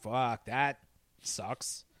just like, "Fuck, that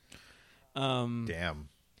sucks." Damn.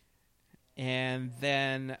 And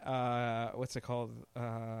then what's it called?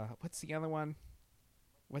 What's the other one?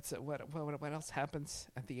 What else happens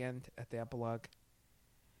at the end, at the epilogue?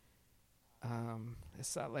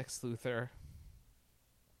 It's not Lex Luthor.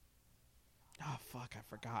 Oh fuck, I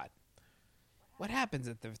forgot. What happens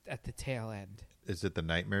at the tail end? Is it the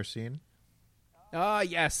nightmare scene? Oh,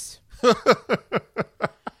 yes. I'm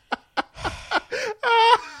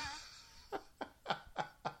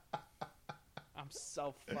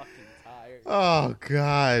so fucking tired. Oh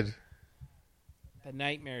God. The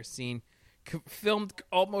nightmare scene filmed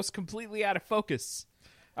almost completely out of focus.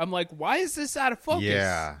 I'm like, why is this out of focus?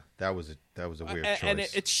 Yeah, that was a weird choice. And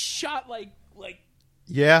it's shot like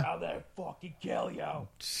yeah. how they fucking kill you.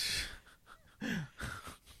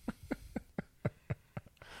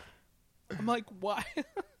 I'm like, why?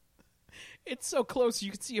 It's so close.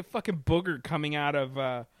 You can see a fucking booger coming out of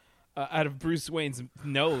Bruce Wayne's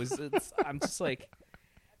nose. I'm just like,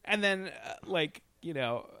 and then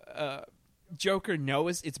Joker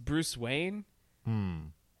knows it's Bruce Wayne,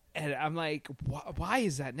 and I'm like, why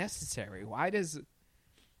is that necessary? Why does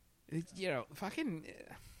fucking?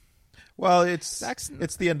 Well, it's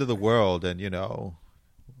the end of the world, and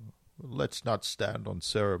let's not stand on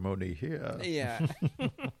ceremony here. Yeah.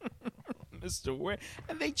 Mr. Wayne.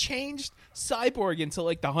 And they changed Cyborg into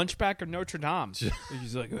like the Hunchback of Notre Dame.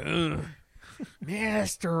 He's like,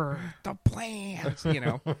 Master, the plans,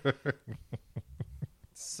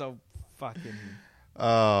 So fucking.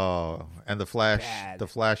 Oh, and the Flash. Bad. The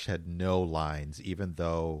Flash had no lines, even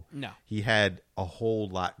though he had a whole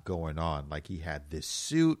lot going on. Like he had this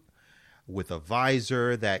suit with a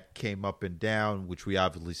visor that came up and down, which we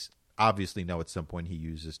obviously know at some point he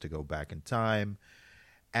uses to go back in time.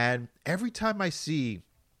 And every time I see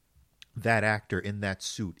that actor in that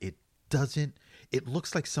suit, it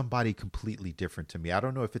looks like somebody completely different to me. I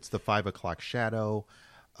don't know if it's the 5 o'clock shadow,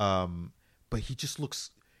 but he just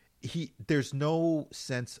looks, there's no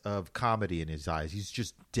sense of comedy in his eyes. He's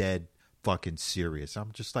just dead fucking serious.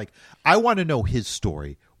 I'm just like, I want to know his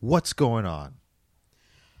story. What's going on?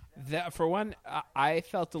 That, for one, I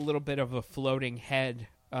felt a little bit of a floating head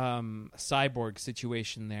Cyborg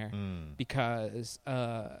situation there because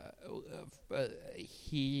I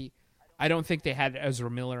don't think they had Ezra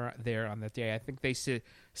Miller there on that day. I think they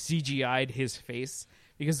CGI'd his face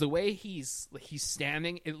because the way he's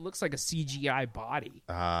standing, it looks like a CGI body.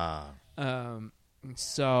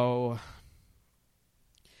 So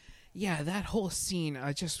yeah, that whole scene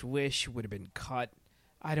I just wish would have been cut.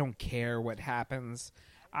 I don't care what happens.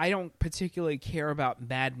 I don't particularly care about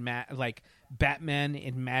Batman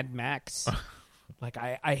in Mad Max. Like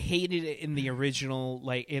I hated it in the original,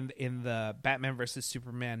 like in the Batman versus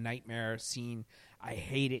Superman nightmare scene. I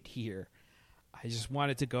hate it here. I just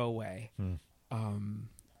want it to go away.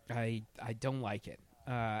 I don't like it,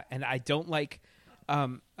 and I don't like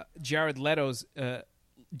Jared Leto's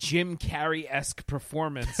Jim Carrey-esque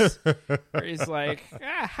performance. Where he's like.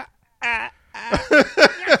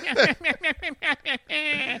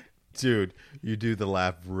 Dude, you do the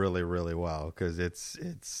laugh really, really well because it's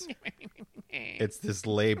this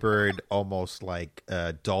labored, almost like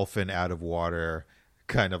a dolphin out of water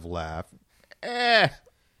kind of laugh.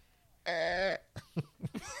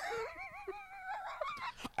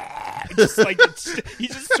 Just like he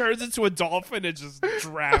just turns into a dolphin and just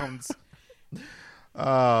drowns.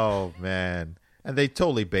 Oh man. And they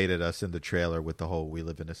totally baited us in the trailer with the whole "we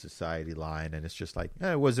live in a society" line, and it's just like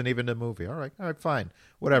it wasn't even a movie. All right, fine,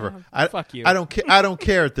 whatever. Fuck you. I don't care. I don't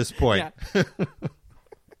care at this point.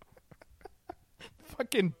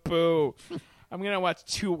 Fucking boo! I'm gonna watch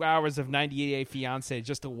 2 hours of 98 Day Fiance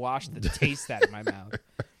just to wash the taste out of my mouth.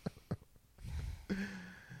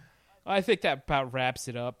 I think that about wraps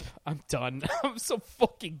it up. I'm done. I'm so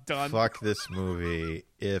fucking done. Fuck this movie.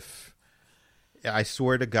 I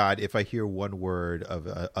swear to God, if I hear one word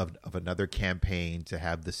of another campaign to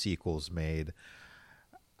have the sequels made,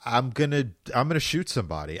 I'm gonna shoot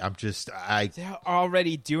somebody. They're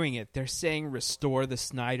already doing it. They're saying restore the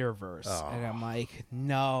Snyderverse, and I'm like,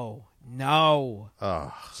 no,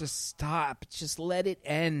 just stop. Just let it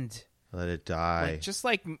end. Let it die. Just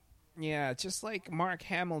like Mark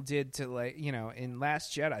Hamill did to in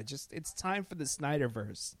Last Jedi. It's time for the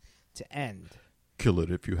Snyderverse to end. Kill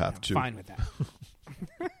it if you have to. Fine with that.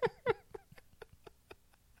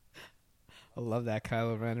 I love that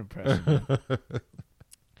Kylo Ren impression.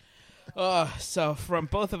 So from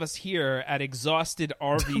both of us here at Exhausted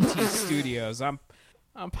RVT Studios, I'm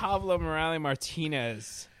Pablo Morales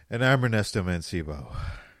Martinez. And I'm Ernesto Mancibo.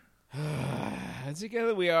 And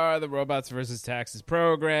together we are the Robots vs. Taxes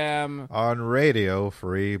program. On Radio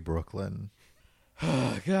Free Brooklyn.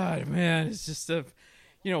 Oh, God, man. It's just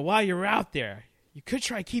while you're out there, you could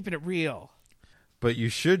try keeping it real. But you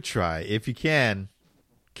should try, if you can,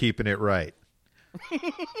 keeping it right.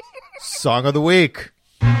 Song of the week.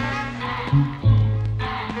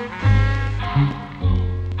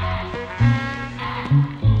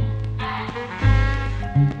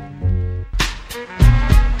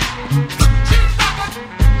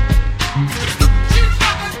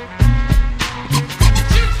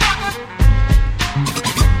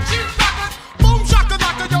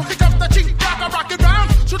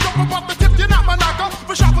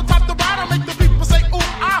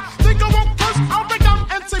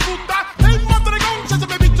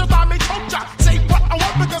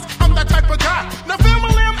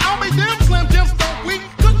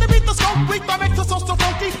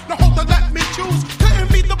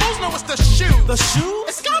 The shoes?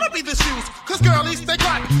 It's gotta be the shoes, cause girlies, they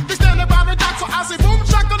got. They stand around the dock, so I say boom,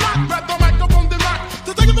 shakalaka. Grab the microphone, then rock.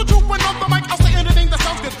 To tell you the truth, when on the mic, I'll say anything that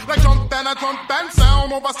sounds good. Like jump and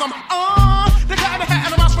sound over some, they got in a hat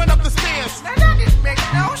and a mouse ran up the stairs. Now that didn't make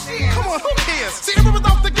no sense. Come on, who cares? See, everyone's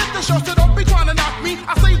out to get the show, so don't be trying to knock me.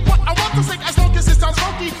 I say what I want to say as long as it sounds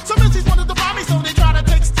funky. Some MCs wanted to buy me, so they try to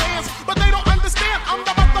take stands. But they don't understand, I'm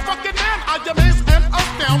the motherfucking man. I am is and up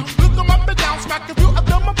down. Look them up and down, smack a few of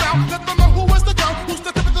them around. Let them know who is the girl, who's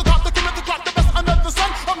the tip of the top, the cream of the crop, the best under the sun.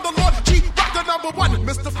 I'm the Lord Chief Rocker #1,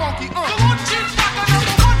 Mr. Funky. The Lord Chief Rocker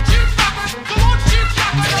 #1, Chief Rocker. The Lord Chief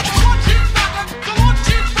Rocker #1, Chief Rocker. The Lord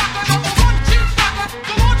Chief Rocker #1, Chief Rocker.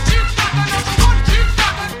 The Lord Chief Rocker #1, Chief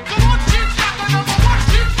Rocker. The Lord Chief Rocker #1,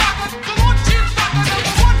 Chief Rocker. The Lord Chief Rocker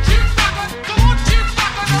 #1, Chief Rocker. The Lord Chief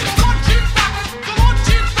Rocker #1, Chief Rocker. The Lord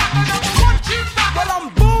Chief Rocker #1, Chief Rocker. Well, I'm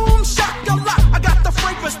boom shakalaka. I got the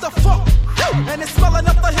fragrance, the funk, and it's smelling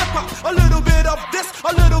up the hip hop. A little bit of this,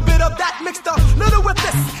 a little bit of that, mixed a little with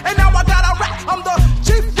this, and now I got a rap. I'm the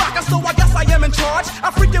chief rocker, so I guess I am in charge.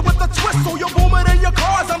 I freak it with the twist, so you're booming in your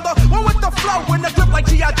cars. I'm the one with the flow, in the grip like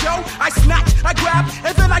G.I. Joe. I snatch, I grab,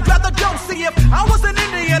 and then I grab the dough. See, if I was an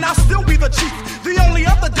Indian, I'll still be the chief. The only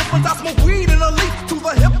other difference, I smoke weed in a leaf. To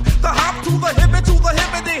the hip, the hop, to the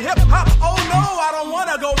hippity hip hop. Oh no, I don't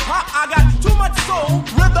wanna go pop. I got too much soul,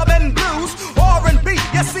 rhythm and blues, R&B.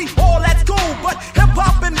 You see, all that's cool, but hip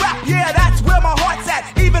hop and rap, yeah, that's where my heart's at.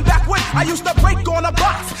 Even back when I used to break on a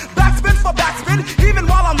box, backspin for backspin, even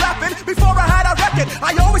while I'm rapping. Before I had a record,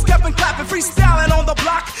 I always kept on clapping, freestyling on the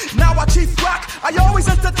block. Now I chief rock, I always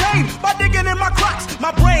entertain by digging in my crotch,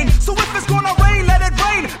 my brain. So if it's gonna rain, let it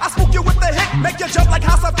rain. I spook you with the hit, make you jump like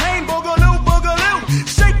House of Pain. Boogaloo, boogaloo,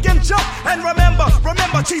 shake and jump. And remember,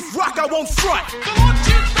 Chief Rock, I won't front. The Lord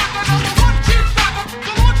Chief Rocker #1, Chief Rocker.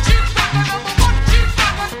 The Lord Chief Rocker #1, Chief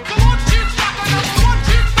Rocker. The Lord Chief Rocker #1,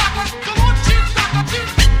 Chief Rocker. The Lord Chief Rocker, Chief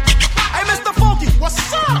Rocker. Hey, Mr. Funky,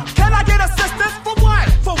 What's up? can I get assistance? For what?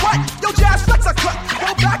 For what? Yo, Jazz Flex a cut.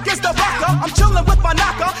 Go back is the rocker. I'm chilling with my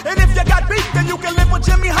knocker. And if you got beef, then you can live with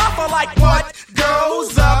Jimmy Hoffa. Like what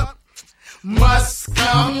goes up must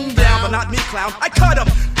come down. But not me, clown. I cut him.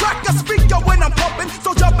 Crack a speaker when I'm pumping.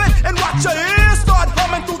 So jump in and watch your ears start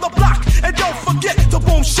humming through the block. And don't forget to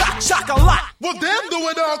boom shock a lot. Well, then do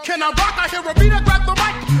it all. Can I rock? I hear a beat, I grab the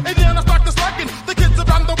mic. And then I start to slacking.